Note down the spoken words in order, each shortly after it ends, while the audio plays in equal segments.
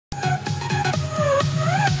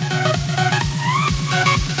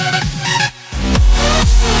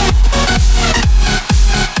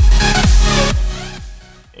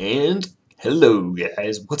Hello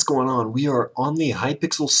guys, what's going on? We are on the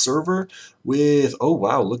Hypixel server with, oh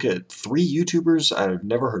wow, look at 3 YouTubers I've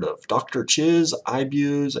never heard of. Dr. Chiz,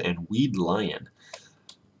 Ibuse, and Weed Lion.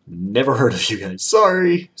 Never heard of you guys.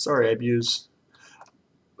 Sorry Ibuse.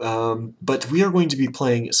 But we are going to be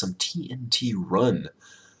playing some TNT Run.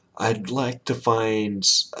 I'd like to find,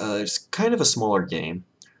 it's kind of a smaller game.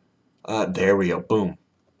 There we go, boom.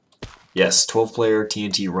 Yes, 12-player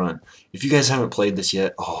TNT Run. If you guys haven't played this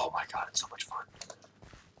yet, oh my god, it's so much fun.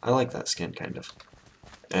 I like that skin, kind of.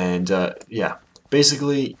 And, yeah.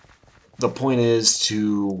 Basically, the point is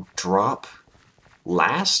to drop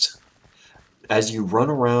last. As you run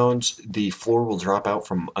around, the floor will drop out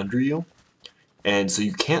from under you. And so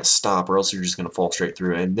you can't stop or else you're just going to fall straight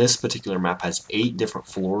through. And this particular map has 8 different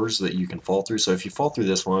floors that you can fall through. So if you fall through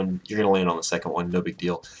this one, you're going to land on the second one, no big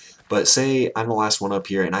deal. But say I'm the last one up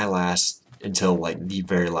here and I last until like the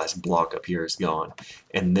very last block up here is gone.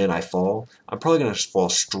 And then I fall. I'm probably going to fall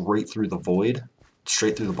straight through the void,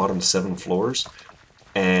 straight through the bottom 7 floors.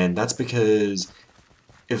 And that's because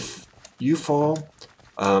if you fall,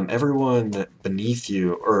 everyone beneath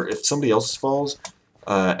you, or if somebody else falls,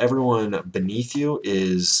 everyone beneath you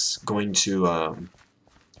is going to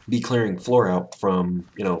be clearing floor out from,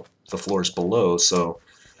 the floors below, so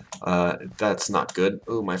that's not good.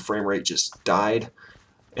 Oh, my frame rate just died.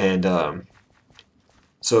 And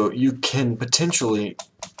so you can potentially,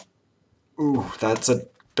 ooh, that's a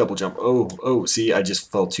double jump. Oh, see, I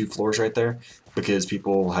just fell 2 floors right there because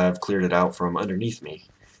people have cleared it out from underneath me.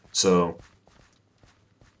 So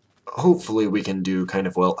hopefully we can do kind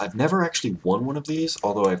of well. I've never actually won one of these,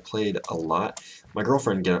 although I've played a lot. My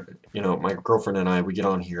girlfriend my girlfriend and I, we get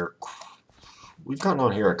on here. We've gotten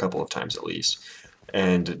on here a couple of times at least,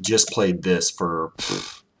 and just played this for,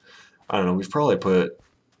 I don't know, we've probably put,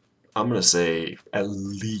 I'm gonna say, at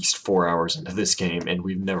least 4 hours into this game, and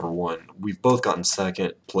we've never won. We've both gotten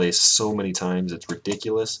second place so many times, it's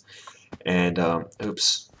ridiculous. And,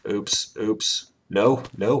 oops. No.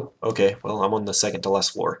 Okay, well, I'm on the second to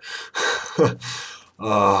last floor.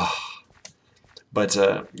 But,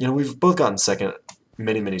 we've both gotten second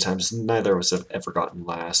many times. Neither of us have ever gotten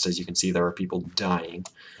last. As you can see, there are people dying,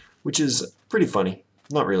 which is pretty funny.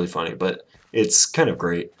 Not really funny, but it's kind of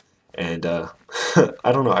great. And,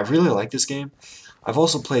 I don't know, I really like this game. I've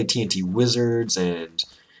also played TNT Wizards and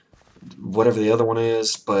whatever the other one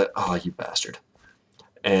is, but, oh, you bastard.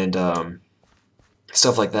 And,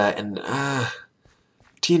 stuff like that, and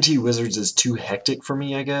TNT Wizards is too hectic for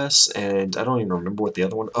me, I guess, and I don't even remember what the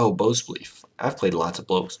other one, oh, Bowspleef. I've played lots of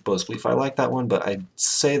Bowspleef. I like that one, but I'd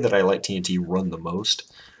say that I like TNT Run the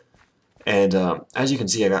most. And as you can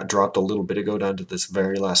see, I got dropped a little bit ago down to this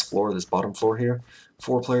very last floor, this bottom floor here.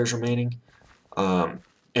 4 players remaining.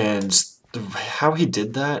 And how he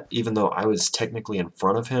did that, even though I was technically in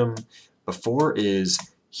front of him before, is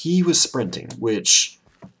he was sprinting, which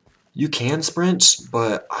you can sprint,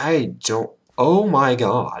 but I don't. Oh my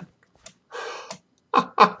god.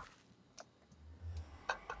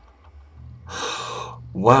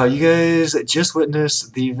 Wow, you guys just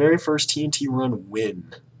witnessed the very first TNT Run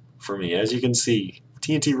win for me. As you can see,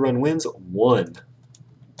 TNT Run wins 1.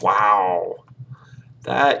 Wow.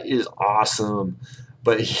 That is awesome.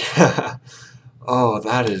 But yeah, oh,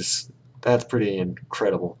 that's pretty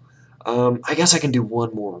incredible. I guess I can do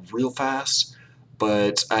one more real fast,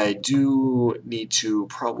 but I do need to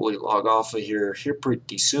probably log off of here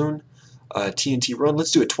pretty soon. TNT Run,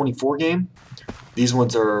 let's do a 24 game. These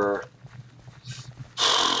ones are,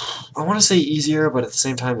 I want to say easier, but at the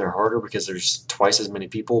same time they're harder because there's twice as many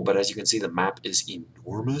people, but as you can see the map is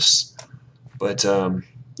enormous. But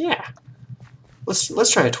yeah.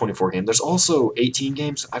 Let's try a 24 game. There's also 18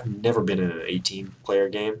 games. I've never been in an 18-player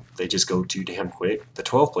game. They just go too damn quick. The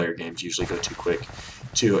 12-player games usually go too quick,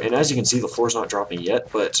 too. And as you can see, the floor's not dropping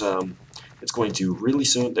yet, but it's going to really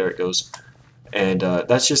soon. There it goes. And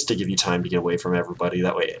that's just to give you time to get away from everybody.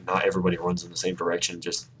 That way, not everybody runs in the same direction.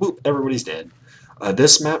 Just, whoop, everybody's dead.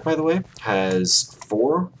 This map, by the way, has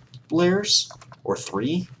 4 layers, or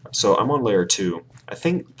 3. So I'm on layer 2. I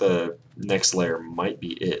think the next layer might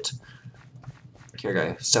be it. Here,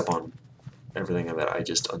 guy, step on everything that I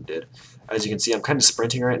just undid. As you can see, I'm kind of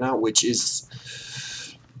sprinting right now, which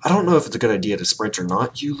is, I don't know if it's a good idea to sprint or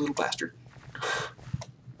not, you little bastard.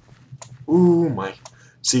 Ooh, my.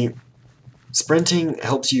 See, sprinting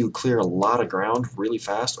helps you clear a lot of ground really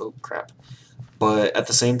fast. Oh, crap. But at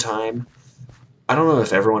the same time, I don't know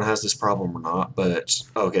if everyone has this problem or not, but,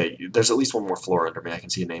 okay, there's at least one more floor under me. I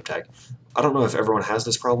can see a name tag. I don't know if everyone has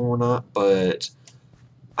this problem or not, but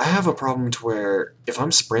I have a problem to where if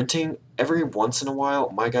I'm sprinting, every once in a while,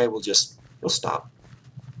 my guy will just, he'll stop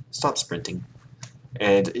sprinting.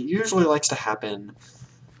 And it usually likes to happen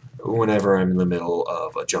whenever I'm in the middle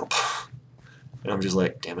of a jump. And I'm just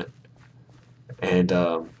like, damn it. And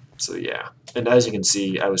so yeah. And as you can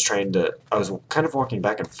see, I was kind of walking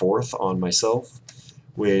back and forth on myself,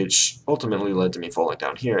 which ultimately led to me falling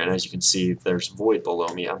down here. And as you can see, there's void below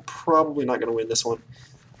me. I'm probably not going to win this one.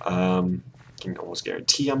 Can almost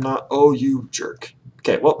guarantee I'm not. Oh, you jerk.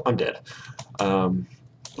 Okay, well, I'm dead.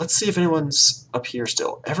 Let's see if anyone's up here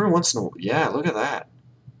still. Every once in a while, yeah, look at that.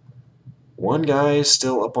 One guy is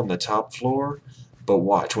still up on the top floor, but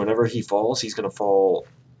watch, whenever he falls, he's going to fall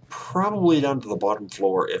probably down to the bottom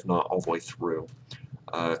floor, if not all the way through.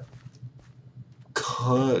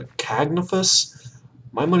 Cagnifus,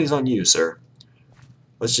 my money's on you, sir.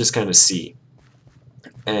 Let's just kind of see.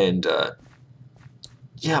 And,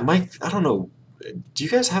 yeah, I don't know, do you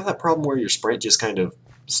guys have that problem where your sprint just kind of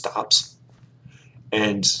stops?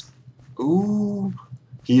 And, ooh,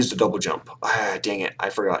 he used a double jump. Ah, dang it, I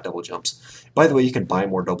forgot double jumps. By the way, you can buy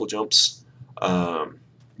more double jumps.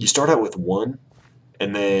 You start out with one,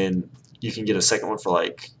 and then you can get a second one for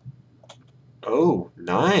like, oh,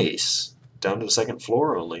 nice. Down to the second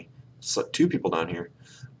floor only. So 2 people down here.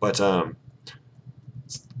 But,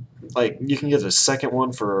 like, you can get a second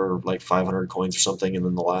one for like 500 coins or something, and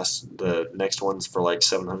then the next one's for like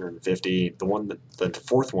 750. The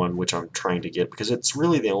fourth one, which I'm trying to get, because it's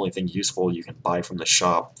really the only thing useful you can buy from the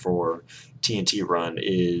shop for TNT run,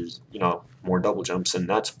 is, you know, more double jumps, and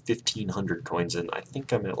that's 1,500 coins, and I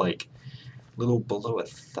think I'm at like a little below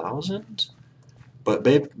 1,000. But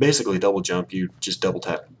basically, double jump, you just double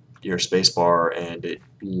tap your spacebar, and it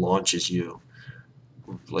launches you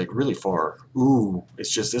like really far. Ooh, it's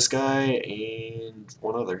just this guy and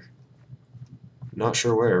one other. Not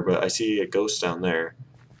sure where, but I see a ghost down there.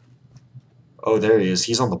 Oh, there he is.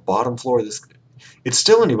 He's on the bottom floor of this. It's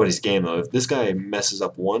still anybody's game, though. If this guy messes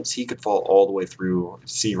up once, he could fall all the way through.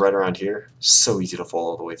 See, right around here? So easy to fall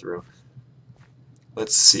all the way through.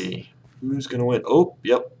 Let's see. Who's going to win? Oh,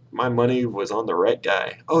 yep. My money was on the right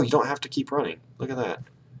guy. Oh, you don't have to keep running. Look at that.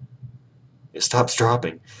 It stops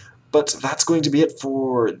dropping. But that's going to be it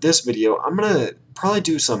for this video. I'm going to probably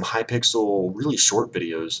do some Hypixel really short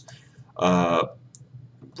videos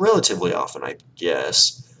relatively often, I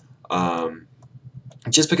guess.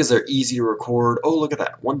 Just because they're easy to record. Oh, look at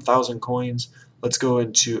that, 1,000 coins. Let's go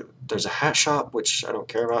into, there's a hat shop, which I don't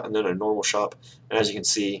care about, and then a normal shop. And as you can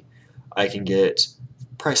see, I can get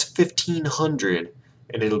price 1,500,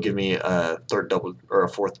 and it'll give me a third double or a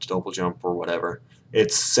fourth double jump or whatever.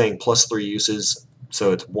 It's saying +3 uses,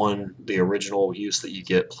 so it's the original use that you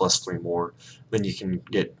get plus 3 more. Then you can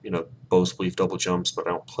get, you know, bow spleef double jumps, but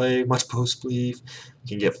I don't play much bow spleef. You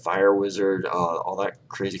can get fire wizard, all that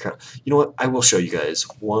crazy crap. You know what? I will show you guys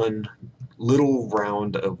one little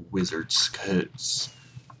round of wizards, because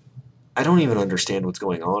I don't even understand what's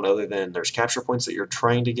going on, other than there's capture points that you're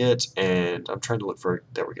trying to get, and I'm trying to look for,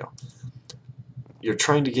 there we go. You're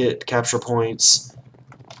trying to get capture points.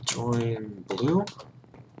 Join blue.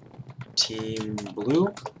 Team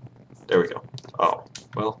blue. There we go. Oh,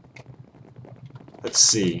 well. Let's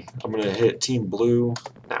see. I'm going to hit team blue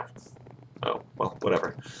now. Oh, well,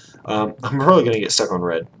 whatever. I'm probably going to get stuck on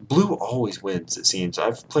red. Blue always wins, it seems.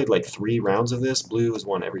 I've played like 3 rounds of this. Blue has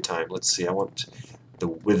won every time. Let's see. I want the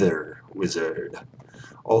Wither Wizard.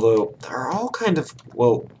 Although, they're all kind of...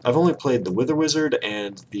 Well, I've only played the Wither Wizard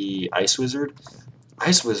and the Ice Wizard.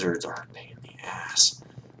 Ice Wizards are a pain in the ass.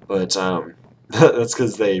 But, that's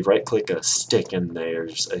because they right-click a stick and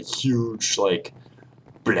there's a huge, like,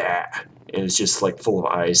 blah, and it's just, like, full of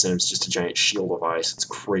ice, and it's just a giant shield of ice. It's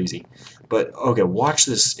crazy. But, okay, watch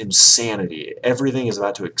this insanity. Everything is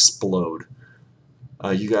about to explode.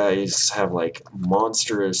 You guys have, like,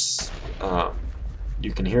 monstrous...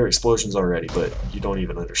 you can hear explosions already, but you don't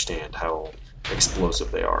even understand how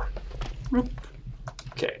explosive they are.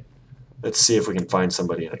 Okay, let's see if we can find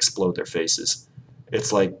somebody and explode their faces.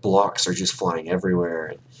 It's like blocks are just flying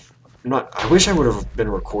everywhere. I wish I would have been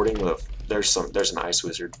recording the... There's an ice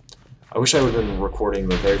wizard. I wish I would have been recording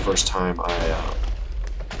the very first time I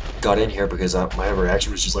got in here, because my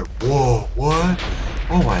reaction was just like, whoa, what?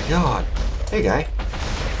 Oh my god. Hey, guy.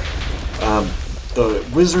 The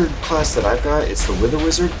wizard class that I've got, it's the Wither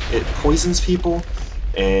Wizard. It poisons people,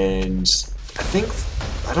 and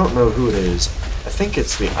I don't know who it is. I think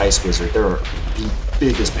it's the Ice Wizard. They're the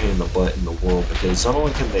biggest pain in the butt in the world, because not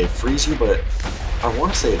only can they freeze you, but I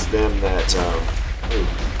want to say it's them that,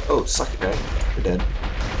 oh, suck it, guy. You're dead.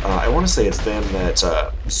 I want to say it's them that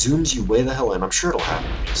zooms you way the hell in. I'm sure it'll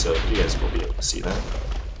happen to me, so you guys will be able to see that.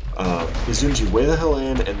 It zooms you way the hell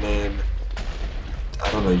in, and then,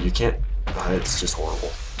 I don't know, you can't, it's just horrible.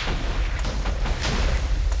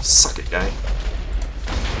 Suck it, guy.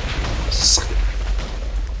 Suck it.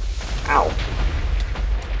 Ow.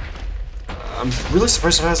 I'm really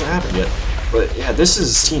surprised it hasn't happened yet. But yeah, this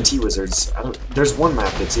is TNT Wizards. There's one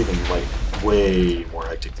map that's even like way more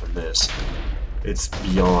hectic than this. It's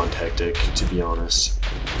beyond hectic, to be honest.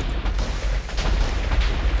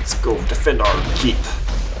 Let's go defend our keep.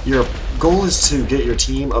 Your goal is to get your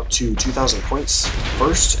team up to 2,000 points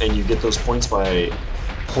first, and you get those points by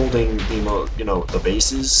holding the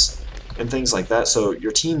bases and things like that. So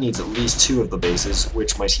your team needs at least 2 of the bases,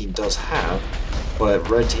 which my team does have, but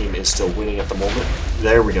red team is still winning at the moment.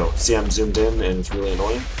 There we go. See, I'm zoomed in, and it's really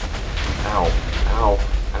annoying. Ow, ow,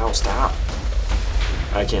 ow! Stop!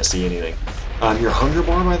 I can't see anything. Your hunger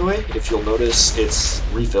bar, by the way, if you'll notice, it's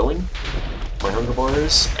refilling. My hunger bar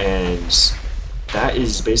is, and that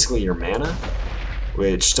is basically your mana,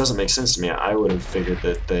 which doesn't make sense to me. I would have figured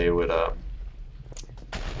that they would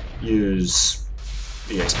use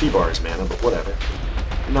the XP bar as mana, but whatever.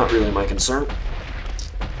 Not really my concern.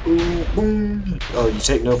 Ooh, boom. Oh, you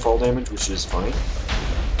take no fall damage, which is fine.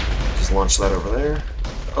 Just launch that over there.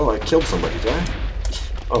 Oh, I killed somebody, did I?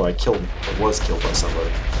 Oh, I was killed by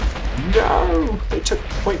somebody. No! They took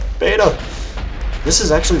point beta! This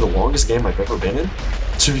is actually the longest game I've ever been in,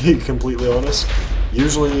 to be completely honest.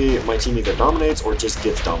 Usually my team either dominates or just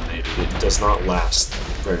gets dominated. It does not last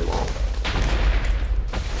very long.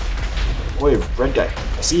 Wait, red guy,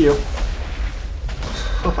 I see you.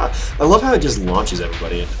 I love how it just launches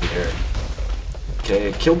everybody into the air. Okay,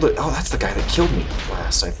 I killed the... Oh, that's the guy that killed me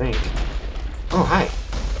last, I think. Oh, hi.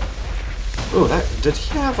 Oh, that... Did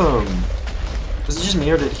he have, Was it just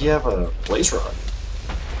me, or did he have a blaze rod?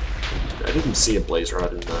 I didn't see a blaze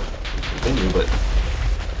rod in the menu, but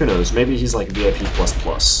who knows? Maybe he's like VIP or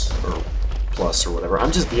plus or whatever.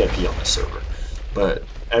 I'm just VIP on this server, but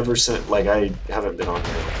ever since, like, I haven't been on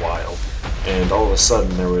here in a while, and all of a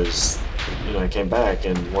sudden there was, I came back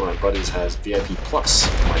and one of my buddies has VIP plus.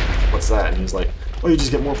 I'm like, what's that? And he's like, oh, you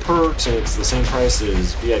just get more perks and it's the same price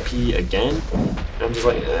as VIP again. And I'm just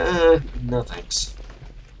like, no thanks.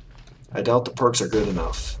 I doubt the perks are good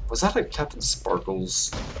enough. Was that a Captain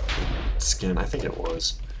Sparkles skin? I think it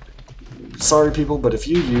was. Sorry people, but if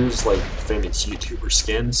you use like famous YouTuber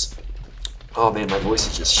skins, oh man, my voice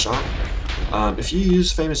is just shot. If you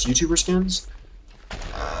use famous YouTuber skins,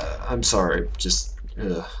 I'm sorry, just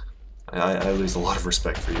I lose a lot of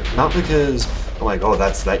respect for you. Not because I'm like, oh,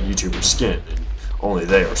 that's that YouTuber skin and only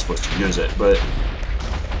they are supposed to use it, but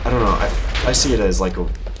I don't know. I see it as like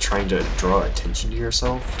trying to draw attention to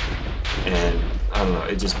yourself, and I don't know.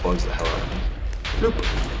 It just bugs the hell out of me. Nope.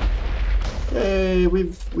 Hey,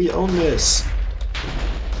 we own this.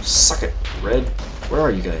 Suck it, red. Where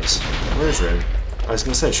are you guys? Where's red? I was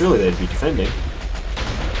gonna say surely they'd be defending.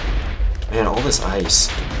 Man, all this ice.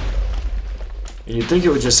 And you'd think it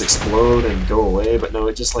would just explode and go away, but no,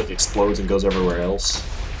 it just like explodes and goes everywhere else.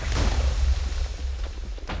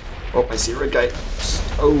 Oh, I see a red guy.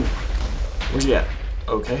 Oh, where's he at?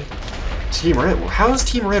 Okay. Team Red. How is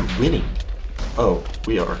Team Red winning? Oh,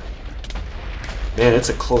 we are. Man, it's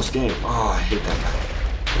a close game. Oh, I hate that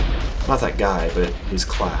guy. Not that guy, but his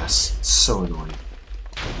class. It's so annoying.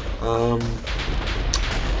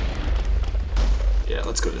 Yeah,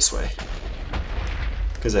 let's go this way.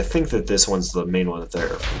 Because I think that this one's the main one that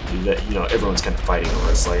everyone's kind of fighting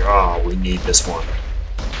over. It's like, oh, we need this one.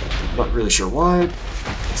 I'm not really sure why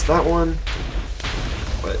it's that one,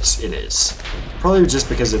 but it is. Probably just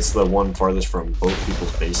because it's the one farthest from both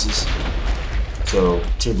people's bases. So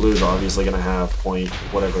Team Blue is obviously going to have point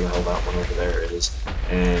whatever the hell that one over there is,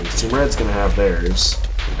 and Team Red's going to have theirs.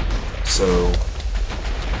 So,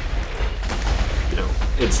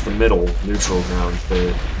 it's the middle, neutral ground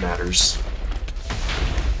that matters.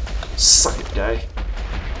 Suck it, guy.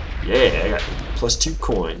 Yeah, I got +2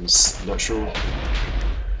 coins. Not sure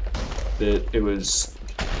that it was...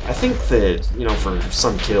 I think that, for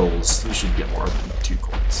some kills, you should get more than 2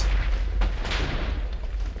 coins.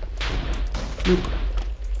 Nope.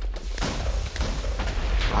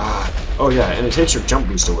 Oh yeah, and it takes your jump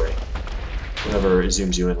boost away whenever it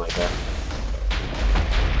zooms you in like that.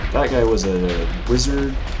 That guy was a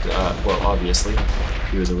wizard. Well, obviously,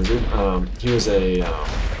 he was a wizard. He was a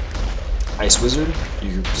ice wizard.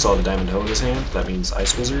 You saw the diamond hoe in his hand. That means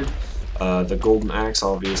ice wizard. The golden axe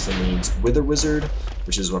obviously means wither wizard,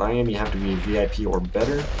 which is what I am. You have to be VIP or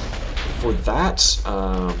better. For that,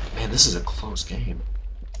 man, this is a close game.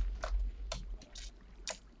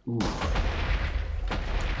 Ooh.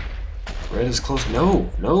 Red is close. No,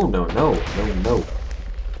 no, no, no, no, no.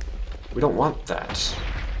 We don't want that.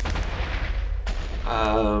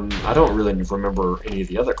 I don't really remember any of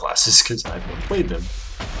the other classes because I haven't played them.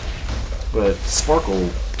 But Sparkle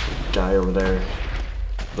guy over there,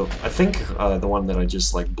 I think the one that I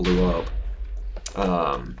just like blew up.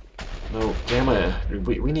 No, Gamma.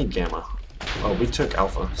 We need Gamma. Oh, we took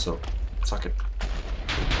Alpha, so suck it.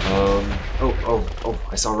 Oh,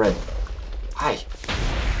 I saw red. Hi.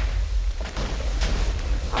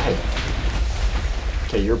 Hi.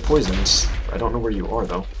 Okay, you're poisonous. I don't know where you are,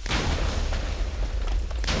 though.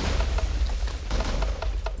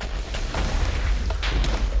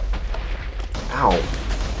 Ow.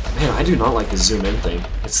 Man, I do not like the zoom in thing.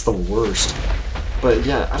 It's the worst. But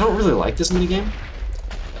yeah, I don't really like this minigame.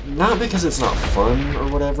 Not because it's not fun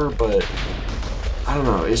or whatever, but I don't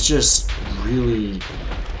know, it's just really,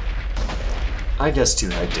 I guess, too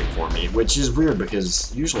hectic for me, which is weird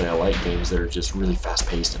because usually I like games that are just really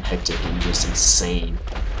fast-paced and hectic and just insane.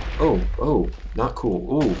 Oh, not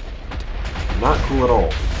cool. Ooh, not cool at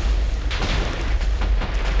all.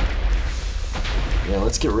 Yeah,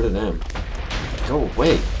 let's get rid of them. Go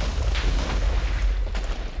away.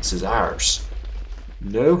 This is ours.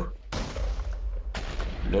 No.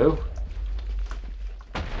 No.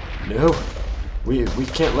 No. We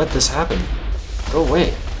can't let this happen. Go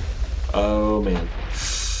away. Oh man.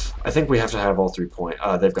 I think we have to have all 3 points.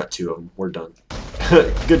 They've got 2 of them. We're done.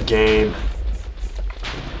 Good game.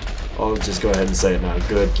 I'll just go ahead and say it now.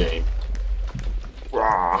 Good game.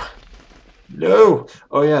 Rah. No!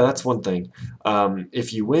 Oh yeah, that's one thing.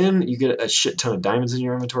 If you win, you get a shit ton of diamonds in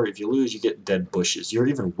your inventory. If you lose, you get dead bushes. You're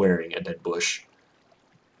even wearing a dead bush.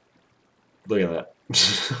 Look at that.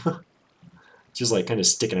 Just like kind of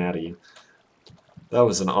sticking out of you. That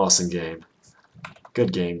was an awesome game.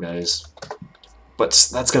 Good game, guys. But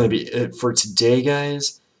that's going to be it for today,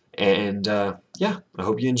 guys. And yeah, I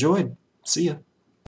hope you enjoyed. See ya.